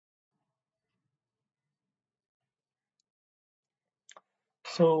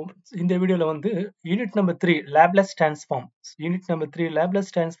So இந்த வீடியோல வந்து unit number 3 Laplace transform unit number 3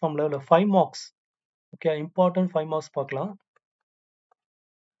 Laplace டிரான்ஸ்ஃபார்ம்ல உள்ள 5 மார்க்ஸ் ஓகே இம்பார்ட்டன்ட் 5 மார்க்ஸ் பார்க்கலாம்.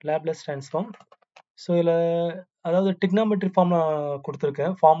 லேப்லஸ் டிரான்ஸ்ஃபார்ம் ஸோ இதில் அதாவது டிக்னாமெட்ரி ஃபார்முலா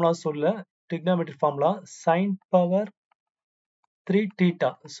கொடுத்துருக்கேன். ஃபார்முலா சொல்ல டிக்னாமெட்ரி formula sign power 3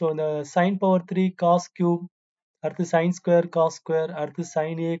 theta. So இந்த சைன் பவர் 3 காஸ் கியூப், அடுத்து சைன் ஸ்கொயர் காஸ் ஸ்கொயர், அடுத்து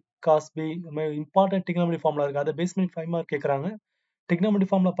சைன் ஏ காஸ் பி, இம்பார்ட்டன்ட் டிக்னாமெட்ரி ஃபார்முலா இருக்குது. அதை பேஸ் பண்ணி 5 மார்க் கேட்குறாங்க. டிக்னாமெட்ரி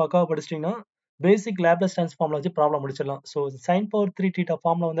ஃபார்முலா பக்காவாக படிச்சிட்டிங்கன்னா பேசிக் லேப்லஸ் டிரான்ஸ்ஃபார்ம்ல வச்சு ப்ராப்ளம் முடிச்சிடலாம். So sign power 3 theta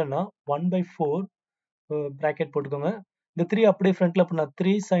formula வந்து என்ன 1/4 பிராக்கெட் போட்டுக்கோங்க. இந்த 3 அப்படியே ஃப்ரண்ட்ல பண்ணா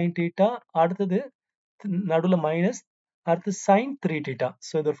 3 சைன் தீட்டா, அடுத்தது நடுவில் மைனஸ், அடுத்து சைன் 3 தீட்டா.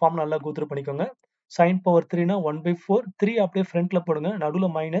 ஸோ இந்த ஃபார்ம் நல்லா கூத்துரு பண்ணிக்கோங்க. சைன் பவர் 3னா 1/4, 3 அப்படியே ஃப்ரண்ட்ல போடுங்க,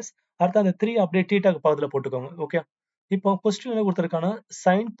 நடுவில் மைனஸ், அடுத்து அந்த 3 அப்படியே தீட்டாக்கு பக்கத்தில் போட்டுக்கோங்க. ஓகே, இப்போ கொஸ்டின் என்ன கொடுத்துருக்காங்கன்னா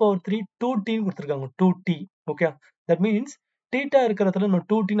சைன் பவர் 3 2t கொடுத்துருக்காங்க. 2t okay, that means theta இருக்கிறதுல நம்ம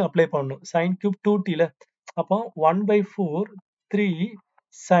 2t அப்ளை பண்ணணும். சைன் கியூப் 2tல அப்போ 1/4 3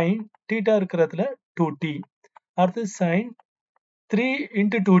 சைன் தீட்டா இருக்கிறதுல 2t, அடுத்து sign 3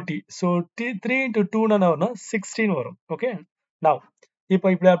 into 2t. So 3 into 2 என்ன வரும்னா 16 வரும். ஓகே, now இப்போ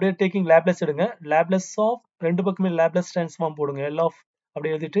இப்படி அப்படியே டேக்கிங் லேப்லஸ் எடுங்க. லேப்லஸ் ஆஃப் ரெண்டு பக்கமே லேப்லஸ் டிரான்ஸ்ஃபார்ம் போடுங்க. எல் ஆஃப்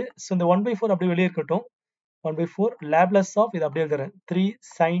அப்படியே எழுதிட்டு ஸோ இந்த 1/4 அப்படியே வெளியே இருக்கட்டும். 1/4 லேப்லஸ் ஆஃப் இது அப்படியே எழுதுறேன் 3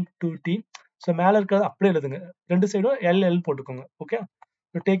 sin 2t. ஸோ மேலே இருக்கிறது அப்படியே எழுதுங்க, ரெண்டு சைடும் எல் போட்டுக்கோங்க. Okay,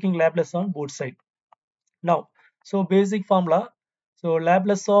 taking Laplace on both side. Now so basic formula, so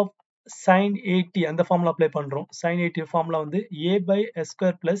Laplace of sin 80 அந்த ஃபார்முலா அப்ளை பண்ணுறோம். sin 80 ஃபார்முலா வந்து a/s²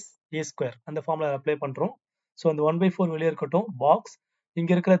 + a², அந்த ஃபார்முலா அப்ளை பண்ணுறோம். ஸோ அந்த 1/4 வெளியே இருக்கட்டும். பாக்ஸ்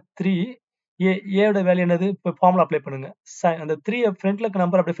இங்கே இருக்கிற 3 ஏயோட வேல்யூ என்னது, இப்போ ஃபார்முலா அப்ளை பண்ணுங்க. அந்த 3 ஃப்ரண்ட்ல இருக்க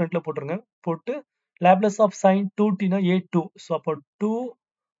நம்பர் அப்படியே ஃப்ரண்ட்ல போட்டுருங்க. போட்டு லேப்லஸ் ஆஃப் sin 2t னா a2. ஸோ அப்போ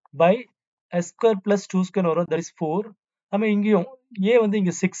 2/s² + 2² வரும், தட் இஸ் 4. நம்ம இங்கேயும் a வந்து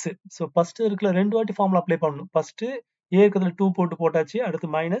இங்கே 6. ஸோ ஃபர்ஸ்ட் இருக்கிற ரெண்டு வாட்டி ஃபார்முலா அப்ளை பண்ணணும். ஃபர்ஸ்ட் a இருக்கிறதுல 2 போட்டாச்சு, அடுத்து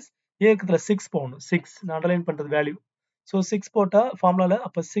மைனஸ் a இருக்கிறதுல 6 போகணும். 6 நான் அண்டர்லைன் பண்றது வேல்யூ. ஸோ 6 போட்டா ஃபார்முலால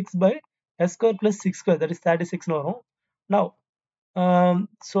அப்போ 6/s² + 6², தட் இஸ் 36 வரும். நவ்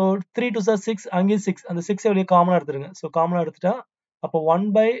ஸோ 3 2 சார் 6, அங்கேயும் 6, அந்த 6 வெளியே காமனாக எடுத்துருங்க. ஸோ காமனாக எடுத்துட்டா அப்போ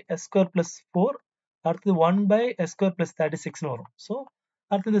 1/s² + 4, அடுத்தது 1/s² + 36 வரும். ஸோ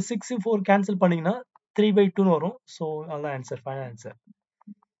அடுத்தது 6 4 கேன்சல் பண்ணீங்கன்னா 3/2 வரும். ஸோ அதுதான் ஆன்சர், ஃபைனல் ஆன்சர்.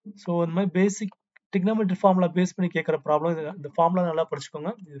 ஸோ இந்த மாதிரி பேசிக் டிக்னாமெட்ரி ஃபார்முலா பேஸ் பண்ணி கேட்குற ப்ராப்ளம் இந்த ஃபார்முலா நல்லா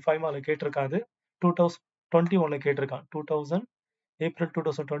படிச்சுக்கோங்க. இது 5 மார்க்ல கேட்டிருக்காது. 2021ல கேட்டிருக்கான். April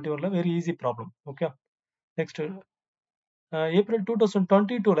 2021ல very easy problem. Okay, next April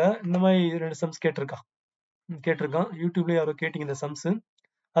 2022ல இந்த மாதிரி 2 சம்ஸ் கேட்டிருக்கான். யூடியூப்ல யாரோ கேட்டீங்க இந்த சம்ஸ்.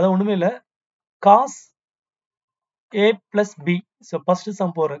 அதான் ஒண்ணுமே இல்லை, cos a plus b. So first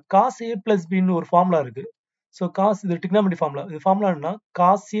sum போடுறேன். காஸ் a plus b ன்னு ஒரு ஃபார்முலா இருக்கு. ஸோ காஸ் இது டிக்னாமெட்ரி ஃபார்முலா. இது ஃபார்முலா என்ன,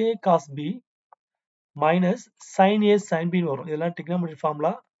 cos a cos b minus sign a sign b வரும். இதெல்லாம் டிக்னாமெட்ரி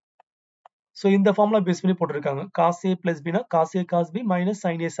ஃபார்முலா. ஸோ இந்த ஃபார்முலா பேஸ் பண்ணி போட்டிருக்காங்க. காஸ் a plus b னா cos a cos b minus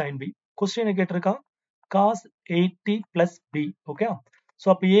sign a sign b. Question கேட்டிருக்கான் cos 80 plus b. Okay, so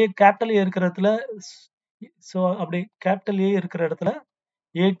அப்போ a capital a இருக்கிற இடத்துல, ஸோ அப்படி கேபிட்டல் a இருக்கிற இடத்துல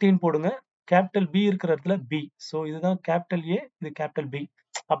 18 போடுங்க, கேபிட்டல் பி இருக்கிற இடத்துல பி. ஸோ இதுதான் கேபிட்டல் ஏ, இது கேபிட்டல் பி.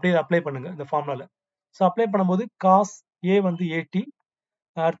 அப்படியே அப்ளை பண்ணுங்க இந்த ஃபார்முலால. ஸோ அப்ளை பண்ணும்போது காஸ் ஏ வந்து 80,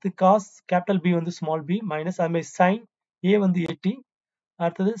 அடுத்து காஸ் கேபிட்டல் பி வந்து ஸ்மால் பி மைனஸ், அது மாதிரி சைன் ஏ வந்து 80,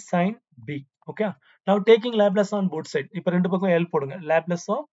 அடுத்தது sine B. Okay, now taking Laplace on both side. இப்போ ரெண்டு பக்கம் எல் போடுங்க. Laplace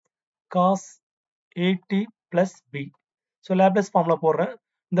of cos 80 plus B. So Laplace formula போடுறேன்.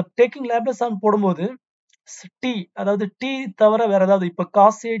 இந்த டேக்கிங் லேப்லஸ் ஆன் போடும்போது டி, அதாவது டி தவிர வேற ஏதாவது, இப்ப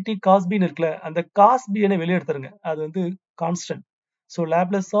காஸ் ஏ டி காஸ் பின்னு இருக்குல்ல, அந்த காஸ் பி என்ன வெளியே எடுத்துருங்க, அது வந்து constant. So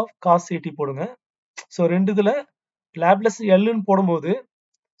Laplace of cos A D போடுங்க. ஸோ ரெண்டு இதுல லேப்லஸ் எல்லுன்னு போடும்போது,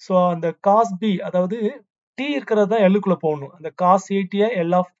 ஸோ அந்த காஸ் பி, அதாவது டி இருக்கிறது தான் எல்லுக்குள்ள போடணும். அந்த காஸ் ஏடியை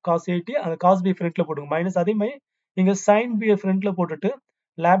எல் ஆஃப் காஸ் ஏடி, அந்த காஸ் பி ஃப்ரண்ட்ல போடுங்க மைனஸ். அதே மாதிரி இங்க சைன் பி ஃப்ரண்ட்ல போட்டுட்டு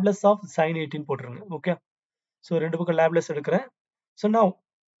லேப்லஸ் ஆஃப் சைன் ஏடின்னு போட்டுருங்க. ஓகே, ஸோ ரெண்டு பக்கம் லேப்லஸ் எடுக்கிறேன். ஸோ நவ்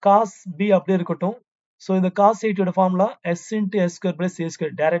காஸ் பி அப்படியே இருக்கட்டும். ஸோ இந்த cos 80யோட formula s into s² + a²,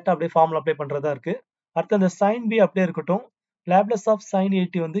 டைரக்டா அப்படியே ஃபார்முலா அப்ளை பண்றதா இருக்கு. அடுத்து அந்த sin b அப்படியே இருக்கட்டும். லேப்லஸ் ஆஃப் sin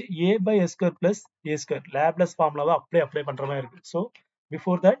 80 வந்து a/s² + a², லேப்லஸ் ஃபார்முலாவை அப்படியே அப்ளை பண்ற மாதிரி இருக்கு. So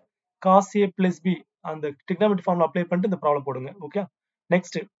before that cos a plus b அந்த டிக்னாமெட்ரி ஃபார்முலா அப்ளை பண்ணிட்டு இந்த ப்ராப்ளம் போடுங்க. ஓகே,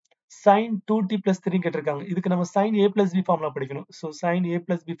 நெக்ஸ்ட் sin 2t + 3 கேட்டிருக்காங்க. இதுக்கு நம்ம sin a plus b formula படிக்கணும். So sin a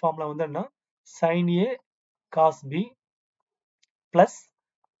plus b formula வந்து என்ன, sin a cos b plus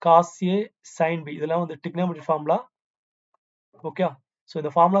cos a sin b. இதெல்லாம் வந்து டிக்னாமெட்ரி ஃபார்முலா. ஓகே, ஸோ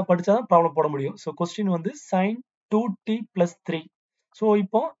இந்த ஃபார்முலா படிச்சா தான் ப்ராப்ளம் போட முடியும். ஸோ கொஸ்டின் வந்து sin 2t + 3. ஸோ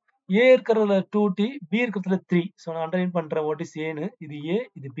இப்போ A இருக்கிறதுல 2t, B இருக்கிறதுல 3. ஸோ நான் அண்டர்லைன் பண்றேன் வாட் இஸ் ஏன்னு. இது A,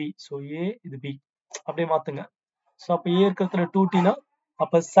 இது B. ஸோ A, இது B. அப்படியே மாத்துங்க. ஸோ அப்ப A இருக்கிறதுல 2tனா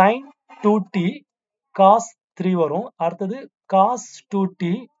அப்ப sin 2t cos 3 வரும். அடுத்தது cos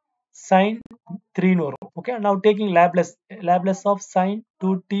 2t sin 3 வரும். Okay, now taking Laplace of sin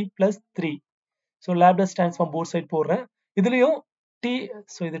 2t plus 3. So Laplace transform both side போடுறேன். இதுலயும் t,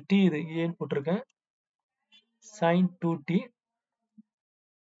 ஸோ இது t, இது ஏன்னு போட்டிருக்கேன். sin 2t.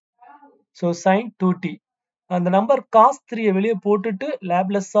 So sin 2t. அந்த நம்பர் cos 3 வெளியே போட்டுட்டு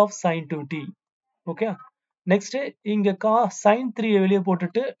Laplace of sin 2t. Okay, next இங்க sin 3 வெளியே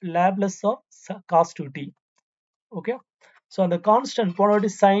போட்டுட்டு Laplace of cos 2t. Okay, so அந்த constant போனவாட்டி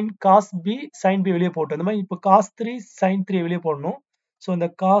sin cos b sin b வெளியே போட்டோம். இந்த மாதிரி இப்போ cos 3 sin 3 வெளியே போடணும். ஸோ இந்த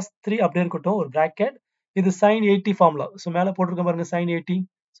cos 3 அப்படியே இருக்கட்டும், ஒரு பிராக்கெட். இது sin 80 ஃபார்முலா. ஸோ மேலே போட்டிருக்க பாருங்க sin 80.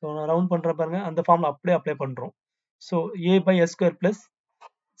 ஸோ நான் ரவுண்ட் பண்ற பாருங்க, அந்த ஃபார்முலா அப்படியே அப்ளை பண்றோம். So a by s square plus,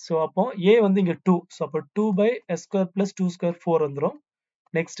 so அப்போ a வந்து இங்க 2. ஸோ அப்போ 2 by s square plus 2 square 4 வந்துடும்.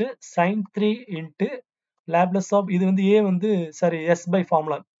 Next sin 3 into Laplace of, இது வந்து a வந்து sorry s by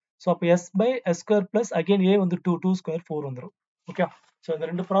formula. So அப்போ s by s square plus again a வந்து 2 square 4 வந்துடும். ஓகே, ஸோ இந்த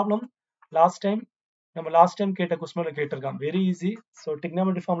ரெண்டு ப்ராப்ளம் லாஸ்ட் டைம் கேட்ட கொஸ்டின்ல கேட்டிருக்கான். Very easy. So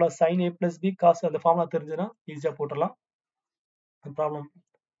trigonometry formula sin a plus b cos, அந்த ஃபார்முலா தெரிஞ்சுன்னா ஈஸியா போட்டுடலாம். ப்ராப்ளம்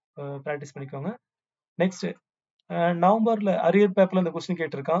ப்ராக்டிஸ் பண்ணிக்கோங்க. நெக்ஸ்ட் நவம்பர்ல அரியர் பேப்பர்ல இந்த கொஸ்டின்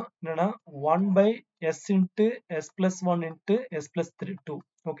கேட்டிருக்கான். என்னன்னா 1 by s into s plus 1 into s plus 3 2.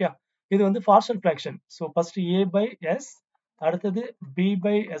 Okay, இது வந்து partial fraction. So first a by s, அடுத்தது b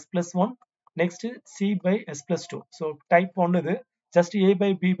by s plus 1, next c by s plus 2. So type 1 இது. Just a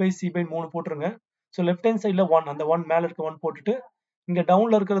by b by c by 3 போட்டுருங்க. So left hand சைட்ல 1, அந்த 1 மேல இருக்க 1 போட்டுட்டு இங்க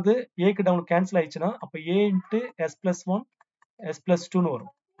டவுன்ல இருக்கிறது ஏக்கு டவுன் கேன்சல் ஆயிடுச்சுன்னா அப்ப a into s plus 1 s plus 2ன்னு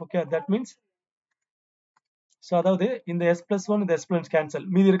வரும். ஓகே, தட் மீன்ஸ், ஸோ அதாவது இந்த s plus 1 இந்த s plus கேன்சல்,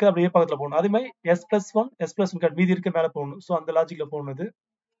 மீதி இருக்க அப்படியே பக்கத்துல போகணும். அதே மாதிரி s plus 1 s plus 1 மீதி இருக்க மேல போகணும். ஸோ அந்த லாஜிக்ல போகணும்.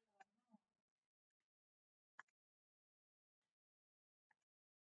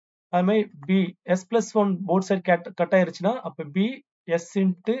 அது மாதிரி b s plus 1 both side cut ஆயிருச்சுன்னா அப்ப b s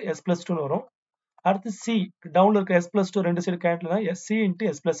into s plus 2 வரும். அடுத்து c டவுன்ல இருக்க s plus 2 ரெண்டு side கேன்சல்னா c into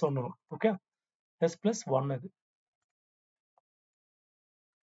s plus 1 வரும். ஓகே, s plus 1 அது.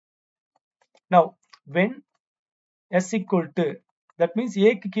 now when s equal to, that means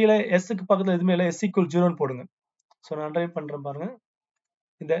a க்கு கீழே s க்கு பக்கத்துல எதுவுமே இல்லை, s equal 0 போடுங்க. ஸோ நான் அண்டர்லைன் பண்றேன் பாருங்க.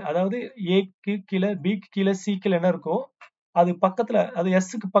 இந்த அதாவது a க்கு கீழே b க்கு கீழே c கீழே என்ன இருக்கோ அது பக்கத்துல, அது s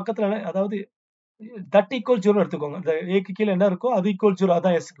க்கு பக்கத்துல, அதாவது தட் ஈக்குவல் 0 எடுத்துக்கோங்க. இந்த a க்கு கீழே என்ன இருக்கோ அது ஈக்குவல் 0,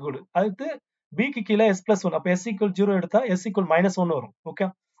 அதான் s க்கு கூட. அடுத்து b க்கு கீழே s plus 1, அப்ப s equal 0 எடுத்தா s equal -1 வரும். Okay,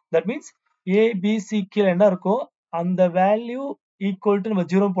 that means a b c கீழே என்ன இருக்கோ அந்த வேல்யூ ஈக்குவல் டு நம்ம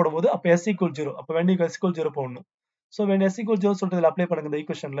 0 போடும்போது அப்ப s equal 0, அப்ப when s equal 0 போடணும். ஸோ when s equal 0 சொல்லிட்டு இதில் அப்ளை பண்ணுங்க. இந்த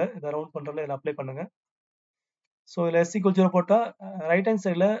ஈக்குவேஷன்ல இதை ரவுண்ட் பண்றதுல இதில் அப்ளை பண்ணுங்க. ஸோ இதில் s equal 0 போட்டா ரைட் ஹேண்ட்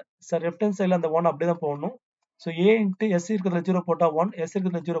சைடில், சார் லெஃப்ட் ஹேண்ட் சைடில் அந்த 1 அப்படியே தான் போடணும். ஸோ a இன்ட்டு s இருக்கிறதுல 0 போட்டா 1, s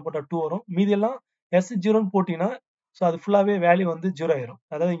இருக்கிறதுல 0 போட்டா 2 வரும். மீதி எல்லாம் s 0ன்னு போட்டீங்கன்னா ஸோ அது ஃபுல்லாவே வேல்யூ வந்து 0 ஆயிரும்.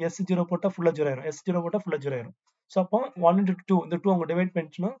 அதாவது s 0 போட்டா ஃபுல்லா 0 ஆயிரும், s 0 போட்டா ஃபுல்லா 0 ஆயிரும். ஸோ அப்போ 1 into 2, இந்த 2 அவங்க டிவைட்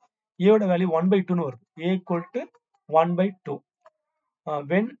பண்ணிச்சுன்னா a ஓட வேல்யூ 1/2ன்னு வருது. a equal to 1/2.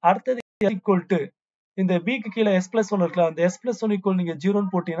 when அடுத்தது equal to, இந்த b க்கு கீழே s plus 1 இருக்குல்ல, அந்த s plus 1 equal நீங்க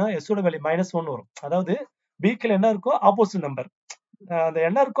 0ன்னு போட்டீங்கன்னா s ஓட வேல்யூ -1 வரும். அதாவது b க்கு என்ன இருக்கோ ஆப்போசிட் நம்பர், அந்த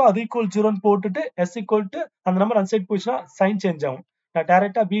என்ன இருக்கோ அது ஈக்குவல் 0ன்னு போட்டுட்டு s equal to அந்த நம்பர் அந்த சைடு போயிடுச்சுன்னா சைன் சேஞ்ச் ஆகும். நான்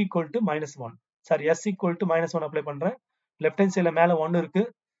டைரக்டா b equal to -1, sorry s equal to -1 apply பண்றேன். லெஃப்ட் ஹேண்ட் சைடுல மேல 1 இருக்கு.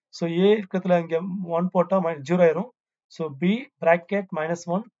 ஸோ a இருக்கிறதுல இங்க 1 போட்டா 0 ஆயிரும். ஸோ b bracket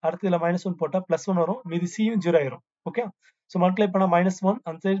 -1, அடுத்து இதுல -1 போட்டா +1 வரும். மீதி c யும் 0 ஆயிரும். ஓகே, ஸோ மல்டிப்ளை பண்ணா -1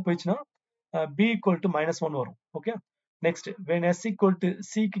 அந்த சைடு போயிடுச்சுன்னா b equal to -1 வரும். Okay, next when s equal to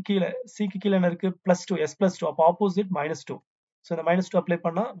c க்கு கீழே என்ன இருக்கு +2, s +2, அப்போ ஆப்போசிட் -2. ஸோ இந்த -2 அப்ளை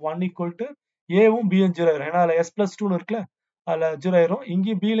பண்ணா 1 equal to a வும் b யும் 0 ஆயிரும். ஏன்னா அதுல s plus 2 இருக்குல்ல, அதுல 0 ஆயிரும்.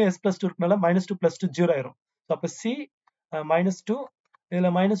 இங்கேயும் b ல s plus 2 இருக்கனால -2 + 2 0 ஆயிரும். ஸோ அப்போ c -2,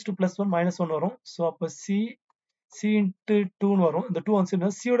 இதுல -2 + 1 -1 வரும். ஸோ அப்போ c into 2ன்னு வரும். இந்த 2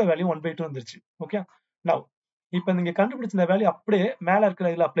 வந்து c ஓட வேல்யூ 1/2 வந்துருச்சு. ஓகே, நவ் இப்போ நீங்க கண்டுபிடிச்ச இந்த வேல்யூ அப்படியே மேல இருக்கிற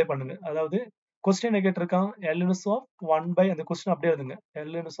இதுல அப்ளை பண்ணுங்க. அதாவது கொஸ்டின் கேட்டிருக்கான் L inverse of 1/, அந்த கொஸ்டின் அப்படியே எழுதுங்க.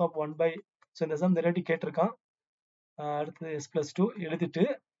 L inverse of 1/, ஸோ இந்த சம் ரெடி கேட்டிருக்கான். அடுத்து s plus 2 எழுதிட்டு,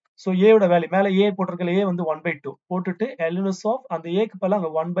 ஸோ a ஓட வேல்யூ மேல a போட்டிருக்கல, a வந்து 1/2 போட்டுட்டு L inverse of அந்த a க்கு பதிலா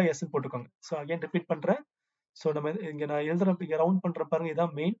அங்க 1/s போட்டுக்கோங்க. ஸோ அகைன் ரிப்பீட் பண்றேன். ஸோ நம்ம இங்க நான் எழுதுறேன், இங்க ரவுண்ட் பண்ற பாருங்க,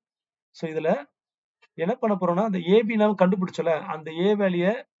 இதான் மெயின். ஸோ இதுல என்ன பண்ண போறோம்னா அந்த ab நாம கண்டுபிடிச்சல அந்த a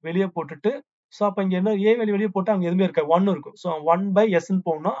வேல்யூ வெளியே போட்டுட்டு, ஸோ அப்ப இங்க என்ன a வேல்யூ வெளியே போட்டா அங்க எதுவுமே இருக்காது, 1 இருக்கும். ஸோ 1/s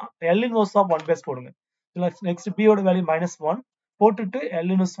போடணும். L inverse of 1/s போடுங்க. நெக்ஸ்ட் b ஓட வேல்யூ -1 போட்டுட்டு L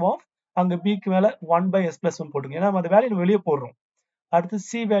inverse of அங்க b க்கு மேல 1 by s plus 1 போட்டுங்க. ஏன்னா நம்ம அந்த வேல்யூ வெளியே போடுறோம். அடுத்து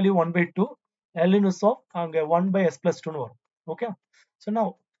c value 1 by 2 L inverse of அங்க 1 by s plus 2 வரும். ஓகே. So now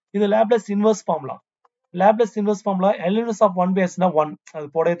இது Laplace inverse formula. Laplace inverse formula L inverse of 1 by s னா 1. அது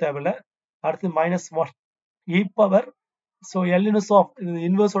போடவே தேவையில்ல. அடுத்து minus 1 e power. So L inverse of இது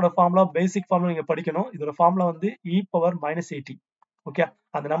இன்வர்ஸோட ஃபார்முலா பேசிக் formula நீங்க படிக்கணும். இதோட ஃபார்முலா வந்து e power minus 80. ஓகே.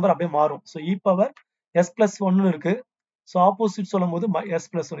 அந்த நம்பர் அப்படியே மாறும். So e power s plus 1 இருக்கு. So ஆப்போசிட் சொல்லும்போது s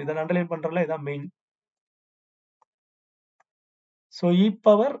plus 1. இதை அண்டர்லைன் பண்றதுல இதான் மெயின். So e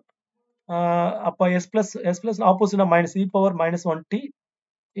power அப்ப s plus opposite minus e power minus 1t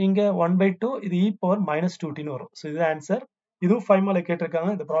இங்க 1 by 2 இது e power minus 2t ன்னு வரும். So இது ஆன்சர். இதுவும் 5 மார்க்ல கேட்டிருக்காங்க.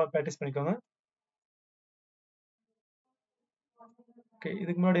 இந்த ப்ராப்ளம் பிராக்டிஸ் பண்ணிக்கோங்க. ஓகே,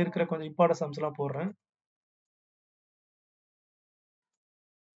 இதுக்கு முன்னாடி இருக்கிற கொஞ்சம் இம்பார்ட்டன்ட் சம்ஸ் எல்லாம் போடுறேன்.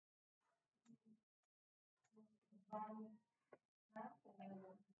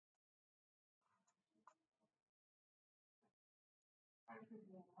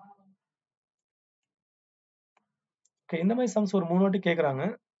 ஓகே, இந்த மாதிரி சம்ஸ் ஒரு 3 வாட்டி கேக்குறாங்க.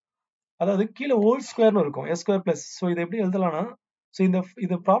 அதாவது கீழே ஹோல் ஸ்கொயர்னு இருக்கும் s ஸ்கொயர் பிளஸ். ஸோ இதை எப்படி எழுதலாம்னா, ஸோ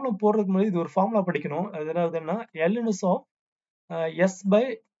இந்த ப்ராப்ளம் போடுறதுக்கு முன்னாடி இது ஒரு ஃபார்முலா படிக்கணும். அது என்னதுன்னா L inverse of s by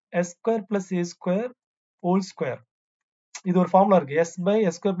s square plus a square whole square. இது ஒரு ஃபார்முலா இருக்கு. s by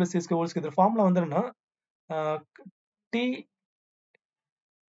s square plus a square whole square. இந்த ஃபார்முலா வந்து என்னன்னா t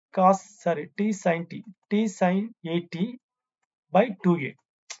cos t sin t sin 80 by 2a.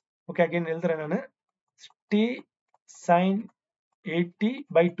 Okay, again எழுதுறேன் நான். t sin 80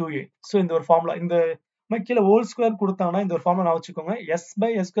 by 2a. So இந்த ஒரு ஃபார்முலா, இந்த கீழே ஹோல் ஸ்கொயர் கொடுத்தாங்கன்னா இந்த ஒரு ஃபார்முலா நான் வச்சுக்கோங்க. s by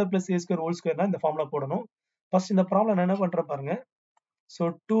s square plus a square whole ஸ்கொயர்னா இந்த ஃபார்முலா போடணும். ஃபர்ஸ்ட் இந்த ப்ராப்ளம் நான் என்ன பண்றேன் பாருங்க. ஸோ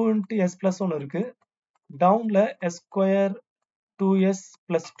 2 into s plus 1 இருக்கு. டவுன்ல s square 2s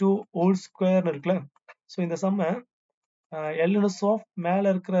plus 2 whole square இருக்குல்ல. ஸோ இந்த சம்ம L inverse of மேல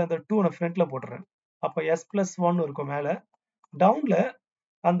இருக்கிற அந்த 2 நான் ஃப்ரண்ட்ல போட்டுறேன். அப்ப s plus 1 இருக்கும் மேல. டவுன்ல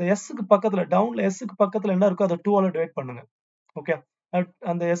அந்த s-க்கு பக்கத்துல டவுன்ல s-க்கு பக்கத்துல என்ன இருக்கோ அதை 2 ஆல டிவைட் பண்ணுங்க. ஓகே,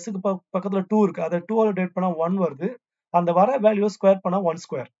 அந்த s-க்கு பக்கத்துல 2 இருக்கு. அதை 2 ஆல டிவைட் பண்ணா 1 வருது. அந்த வர வேல்யூ ஸ்கொயர் பண்ணா 1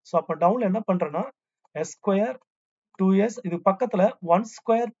 ஸ்கொயர். ஸோ அப்ப டவுன்ல என்ன பண்றேன்னா s ஸ்கொயர் 2s இது பக்கத்துல 1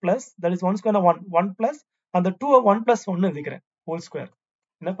 square plus that is 1 square 1 1 plus அந்த 2 1 பிளஸ் 1 எழுதிக்கிறேன் ஹோல் ஸ்கொயர்.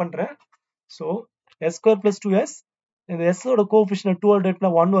 என்ன பண்றேன், so s square plus 2s இந்த s ஓட கோஎஃபிஷியன்ட் 2 ஆல் டிவைட்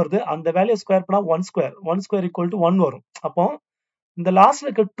பண்ணா 1 வருது. அந்த வேல்யூ ஸ்கொயர் பண்ணா 1 ஸ்கொயர் ஈக்குவல் டு 1 வரும். அப்போ இந்த லாஸ்ட்ல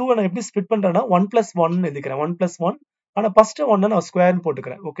இருக்க 2 நான் எப்படி ஸ்ப்ளிட் பண்றேன்னா 1 பிளஸ் 1 எழுதிக்கிறேன். 1 பிளஸ் 1 ஆனா ஃபர்ஸ்ட் 1 நான் ஸ்கொயர்னு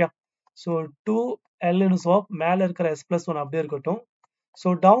போட்டுக்கிறேன். Okay, so 2 L inverse of மேல இருக்கிற s பிளஸ் 1 அப்படியே இருக்கட்டும். ஸோ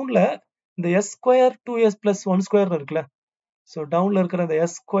டவுன்ல இந்த s square 2s plus 1 square இருக்குல்ல. ஸோ டவுன்ல இருக்கிற இந்த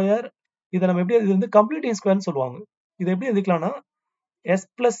s ஸ்கொயர் இதை நம்ம எப்படி, இது வந்து கம்ப்ளீட்டிங் ஸ்கொயர்னு சொல்லுவாங்க. இதை எப்படி எழுதிக்கலாம்னா s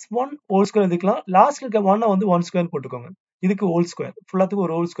பிளஸ் 1 ஹோல் ஸ்கொயர் எழுதிக்கலாம். லாஸ்ட்ல இருக்க 1 வந்து 1 ஸ்கொயர் போட்டுக்கோங்க. இதுக்கு ஹோல் ஸ்கொயர் ஃபுல்லாத்துக்கு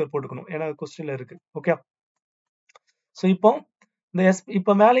ஒரு ஹோல் ஸ்கொயர் போட்டுக்கணும். ஏன்னா கொஸ்டின்ல இருக்கு. ஓகே, ஸோ இப்போ இந்த s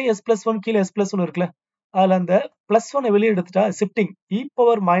இப்போ மேலே s பிளஸ் 1 கீழே s பிளஸ் 1 இருக்குல்ல. அதுல அந்த பிளஸ் 1 வெளியே எடுத்துட்டா ஷிஃப்டிங் e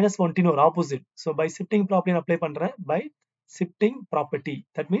பவர் மைனஸ் 1 ஒரு opposite. So by shifting property apply பண்றேன். By shifting property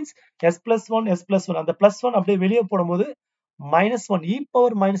that means s plus 1 அந்த பிளஸ் 1 அப்படியே வெளியே போடும்போது minus 1 e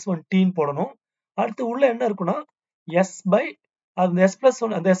power minus 1 t போடணும். அடுத்து உள்ள என்ன இருக்குன்னா s பை அந்த s பிளஸ்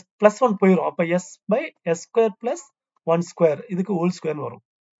 1 அந்த s பிளஸ் 1 போயிடும். அப்ப s by s square plus 1 square இதுக்கு ஹோல் ஸ்கொயர் வரும்.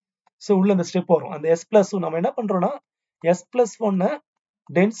 ஸோ உள்ள இந்த ஸ்டெப் வரும். அந்த s பிளஸ் நம்ம என்ன பண்றோம்னா s plus 1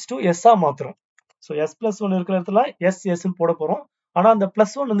 tends to s ah மாத்துறோம். So s plus 1 இருக்கிற இடத்துல s போட போறோம். ஆனா அந்த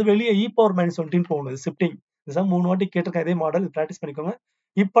பிளஸ் 1 வந்து வெளியே e பவர் மைனஸ் 1 போகணும். ஷிஃப்டிங் 3 வாட்டி கேட்டிருக்கேன். இதே மாடல் பிராக்டிஸ் பண்ணிக்கோங்க.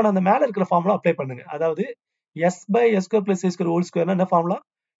 இப்போ நான் அந்த மேல இருக்கிற ஃபார்முலா அப்ளை பண்ணுங்க. அதாவது s by s square plus a square whole ஸ்கொயர்னா என்ன formula,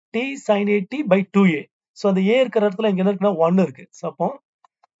 t sin 80 by 2a. So அந்த a இருக்கிற இடத்துல இங்க என்ன இருக்குன்னா 1 இருக்கு. ஸோ அப்போ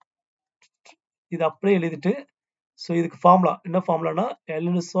இது அப்படியே எழுதிட்டு, ஸோ இதுக்கு ஃபார்முலா என்ன ஃபார்முலானா L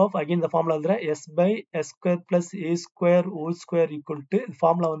inverse of அகைன் இந்த ஃபார்முலா எழுதுறேன். s by s square plus a square whole square equal to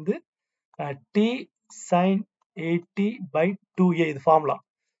formula வந்து t sin 80 by 2a இது ஃபார்முலா.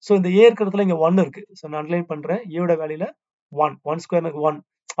 ஸோ இந்த a இருக்கிற இடத்துல இங்க 1 இருக்கு. ஸோ நான் அண்டர்லைன் பண்றேன். a ஓட வேல்யூல 1 ஸ்கொயர் 1.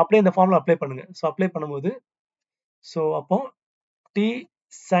 அப்படியே இந்த ஃபார்முலா அப்ளை பண்ணுங்க. ஸோ அப்ளை பண்ணும்போது ஸோ அப்போ t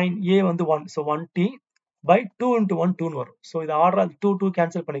sin a வந்து 1. ஸோ 1t by 2 into 1 2 வரும். ஸோ இது ஆர்டர் 2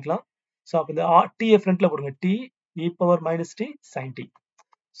 கேன்சல் பண்ணிக்கலாம். ஸோ அப்போ இந்த t ஃப்ரண்ட்ல போடுங்க. t e power minus t sin t.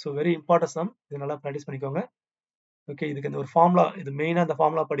 So very important some. இது நல்லா ப்ராக்டிஸ் பண்ணிக்கோங்க. ஓகே, இதுக்கு இந்த ஒரு ஃபார்முலா, இது மெயினா அந்த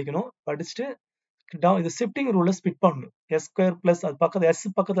ஃபார்முலா படிக்கணும். படிச்சுட்டு இது ஷிஃப்டிங் ரூல்ல ஸ்ப்ளிட் பண்ணணும். s ஸ்கொயர் பிளஸ் அது பக்கத்துல s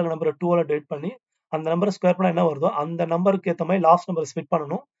பக்கத்துல நம்பரை 2 ஆல டிவைட் பண்ணி அந்த நம்பரை ஸ்கொயர் பண்ணா என்ன வருதோ அந்த நம்பருக்கு ஏற்ற மாதிரி லாஸ்ட் நம்பரை ஸ்ப்ளிட்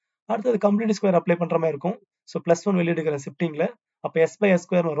பண்ணணும். அடுத்தது கம்ப்ளீட் ஸ்கொயர் அப்ளை பண்ற மாதிரி இருக்கும். ஸோ பிளஸ் 1 வெளியே எடுக்கிற ஷிஃப்டிங்ல அப்போ s பை s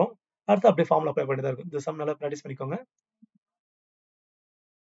ஸ்கொயர் வரும். அடுத்து அப்படியே ஃபார்முலா அப்ளை பண்ணிதான் இருக்கும். இந்த சம் நல்லா ப்ராக்டிஸ் பண்ணிக்கோங்க.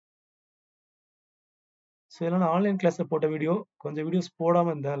 ஸோ இதெல்லாம் நான் ஆன்லைன் கிளாஸ்ல போட்ட வீடியோ. கொஞ்சம் வீடியோஸ் போடாம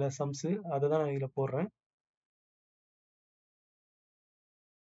இருந்தேன் சம்ஸ். அதை தான் நான் இதுல போடுறேன்.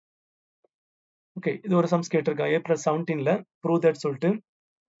 ஓகே, இது ஒரு சம்ஸ் கேட்டிருக்கான் ஏப்ரல் 17ல ப்ரூவ் தட் சொல்லிட்டு.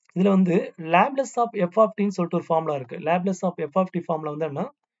 இதுல வந்து லேப்லஸ் ஆஃப் எஃப் ஆஃப் டின்னு சொல்லிட்டு ஒரு ஃபார்முலா இருக்கு. Laplace of F of D formula வந்து என்ன,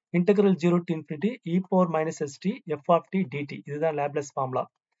 integral 0 to infinity e power minus st f of t dt. இதுதான் லேப்லஸ் ஃபார்முலா.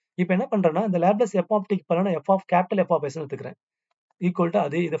 இப்போ என்ன பண்றேன்னா, இந்த லேப்லஸ் எஃப் ஆஃப் டிக்கு பதிலா நான் F of capital F of S எடுத்துக்கிறேன். ஈக்குவல் டு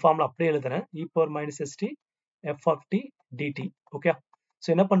அதே இது ஃபார்முலா அப்படியே எழுதுறேன். e power minus st f of t dt. Okay, so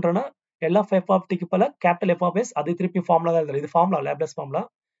என்ன பண்றேன்னா, எல் ஆஃப் எஃப் ஆஃப் டிக்கு பதிலா கேபிட்டல் எஃப் ஆஃப் எஸ், அது திருப்பி ஃபார்முலா தான் எழுதுறேன். இது ஃபார்முலா, லேப்லஸ் ஃபார்முலா.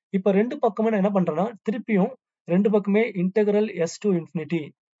 இப்போ ரெண்டு பக்கமே நான் என்ன பண்றேன்னா, திருப்பியும் ரெண்டு பக்கமே integral s to infinity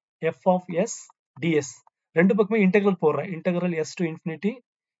f of s ds, ரெண்டு பக்கமே இன்டெகிரல் போடுறேன். Integral s to infinity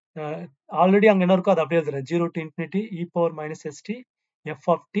already அங்க என்ன இருக்கோ அதை அப்படியே எழுதுறேன். 0 to infinity e power minus st f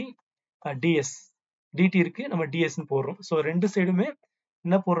of t ds. dt இருக்கு, நம்ம ds ன்னு போடுறோம். ஸோ ரெண்டு சைடுமே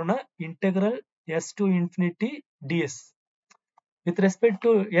என்ன போடுறோம்னா, integral s to infinity ds. With respect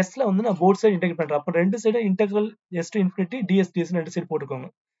to எஸ்ல வந்து நான் போத் சைடு இன்டெகிரேட் பண்றேன். அப்போ ரெண்டு side integral s to infinity ds ds ரெண்டு சைடு போட்டுக்கோங்க.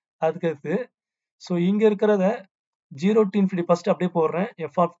 அதுக்கு அடுத்து ஸோ இங்க இருக்கிறத 0 to infinity ஃபர்ஸ்ட் அப்படியே போடுறேன்.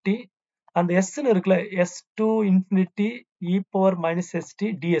 f of t அந்த s-ன்னு இருக்குல்ல, s to infinity e power minus st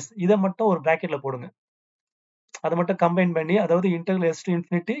ds, இதை மட்டும் ஒரு பிராக்கெட்ல போடுங்க. அதை மட்டும் கம்பைன் பண்ணி, அதாவது integral s to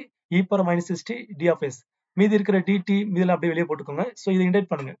infinity e power minus st d of s, மீதி இருக்கிற dt மீதில அப்படியே வெளியே போட்டுக்கோங்க. ஸோ இதை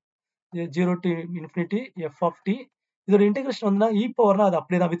இன்டெகிரேட் பண்ணுங்க. 0 to infinity f of t, இதோட இன்டெகிரேஷன் வந்து e பவர்னா அது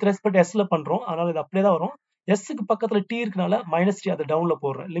அப்படியே தான், வித் ரெஸ்பெக்ட் s-ல பண்றோம், அதனால இது அப்படியே தான் வரும். s-க்கு பக்கத்துல t இருக்கனால மைனஸ் t அதை டவுன்ல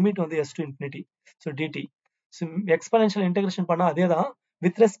போடுறேன். லிமிட் வந்து s to infinity, so dt. Exponential integration பண்ணா அதே தான்,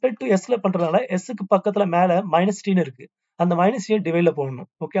 வித் ரெஸ்பெக்ட் டு s-ல பண்றதுனால s-க்கு பக்கத்துல மேல மைனஸ் t இருக்கு, அந்த மைனஸ் t டிவைட்ல போடணும்.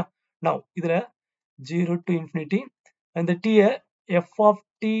 ஓகே, நவ் இதுல 0 to infinity இந்த t-ய f of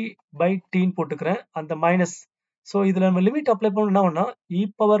t by t ன்னு போட்டுக்கிறேன், அந்த மைனஸ். ஸோ இதுல நம்ம லிமிட் அப்ளை பண்ணணும், என்ன e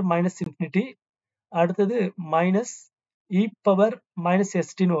பவர் மைனஸ் இன்ஃபினிட்டி, அடுத்தது minus e power minus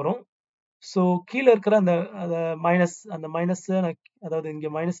st வரும். ஸோ கீழே இருக்கிற அந்த மைனஸ், அந்த மைனஸ் அதாவது இங்க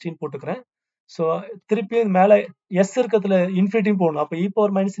மைனஸ் t போட்டுக்கிறேன். ஸோ திருப்பியும் மேல s இருக்கிறதுல இன்ஃபினிட்டி போடணும். அப்போ e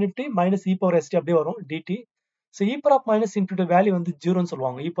power minus infinity minus e power st அப்படியே வரும் dt. So e power of minus infinity value வந்து 0ன்னு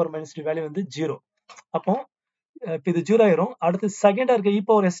சொல்லுவாங்க. e பவர் மைனஸ் வேல்யூ வந்து 0. அப்போ இப்போ இது 0 ஆயிரும். அடுத்து செகண்டா இருக்க e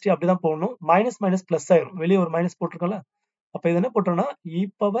பவர் st அப்படிதான் போடணும். மைனஸ் மைனஸ் பிளஸ் ஆயிரும், வெளியே ஒரு மைனஸ் போட்டிருக்கோம்ல. அப்போ இது என்ன போட்டோம்னா e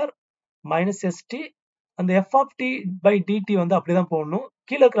பவர் மைனஸ் st, அந்த f of t by dt வந்து அப்படிதான் போடணும்.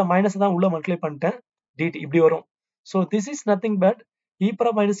 கீழே இருக்கிற மைனஸ் தான் உள்ள மல்டிப்ளை பண்ணிட்டேன், dt இப்படி வரும். So this is nothing but e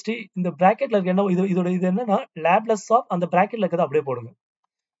power minus t. இந்த பிராக்கெட்ல இருக்க என்ன, இதோட இது என்னன்னா லேப்லஸ் ஆஃப் அந்த பிராக்கெட்ல இருக்கிறத அப்படியே போடுங்க.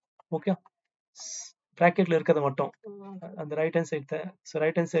 ஓகே, பிராக்கெட்ல இருக்கிறத மட்டும் அந்த right hand side. So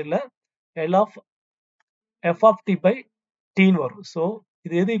right hand சைடுல L of f of t by t ன்னு வரும். ஸோ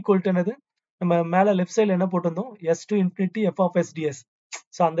இது எது ஈக்குவல் டு என்னது, நம்ம மேல லெஃப்ட் சைடுல என்ன போட்டிருந்தோம், s to infinity f of s ds.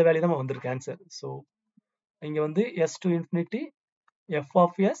 So அந்த வேல்யூ தான் வந்திருக்கு ஆன்சர். ஸோ இங்க வந்து s to infinity f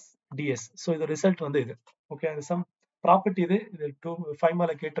of s ds. So இது ரிசல்ட் வந்து இது. ஓகே, அது சம் ப்ராப்பர்ட்டி. இது 5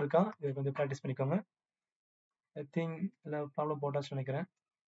 மேல கேட்டிருக்கான், இது கொஞ்சம் ப்ராக்டிஸ் பண்ணிக்கோங்க. ஐ திங்க் இல்லை ப்ராப்ளம் போட்டாச்சு நினைக்கிறேன்.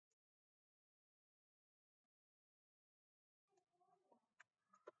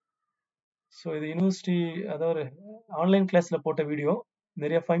 ஸோ இது யூனிவர்சிட்டி, அதாவது ஆன்லைன் கிளாஸ்ல போட்ட வீடியோ.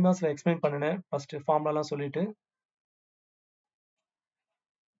 நிறைய 5 மார்க்ஸ்ல எக்ஸ்பிளைன் பண்ணினேன், ஃபர்ஸ்ட் ஃபார்முலாலாம் சொல்லிட்டு.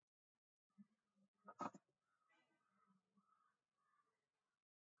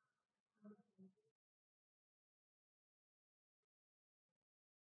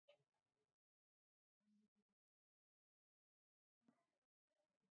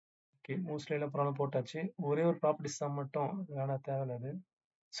 ஓகே, மோஸ்ட்லி எல்லாம் ப்ராப்ளம் போட்டாச்சு. ஒரே ஒரு ப்ராப்பர்ட்டி சம் மட்டும் வேணா, தேவையில்லாது.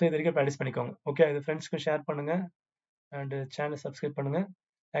 ஸோ இது வரைக்கும் ப்ராக்டிஸ் பண்ணிக்கோங்க. ஓகே, இது ஃப்ரெண்ட்ஸ்க்கு ஷேர் பண்ணுங்க அண்ட் சேனலை சப்ஸ்கிரைப் பண்ணுங்க.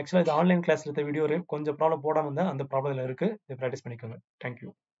 ஆக்சுவலாக இது ஆன்லைன் கிளாஸ்ல இருக்க வீடியோ கொஞ்சம் ப்ராப்ளம் போடாமல் இருந்தால் அந்த ப்ராப்ளம் இதில் இருக்கு, இதை ப்ராக்டிஸ் பண்ணிக்கோங்க. தேங்க்யூ.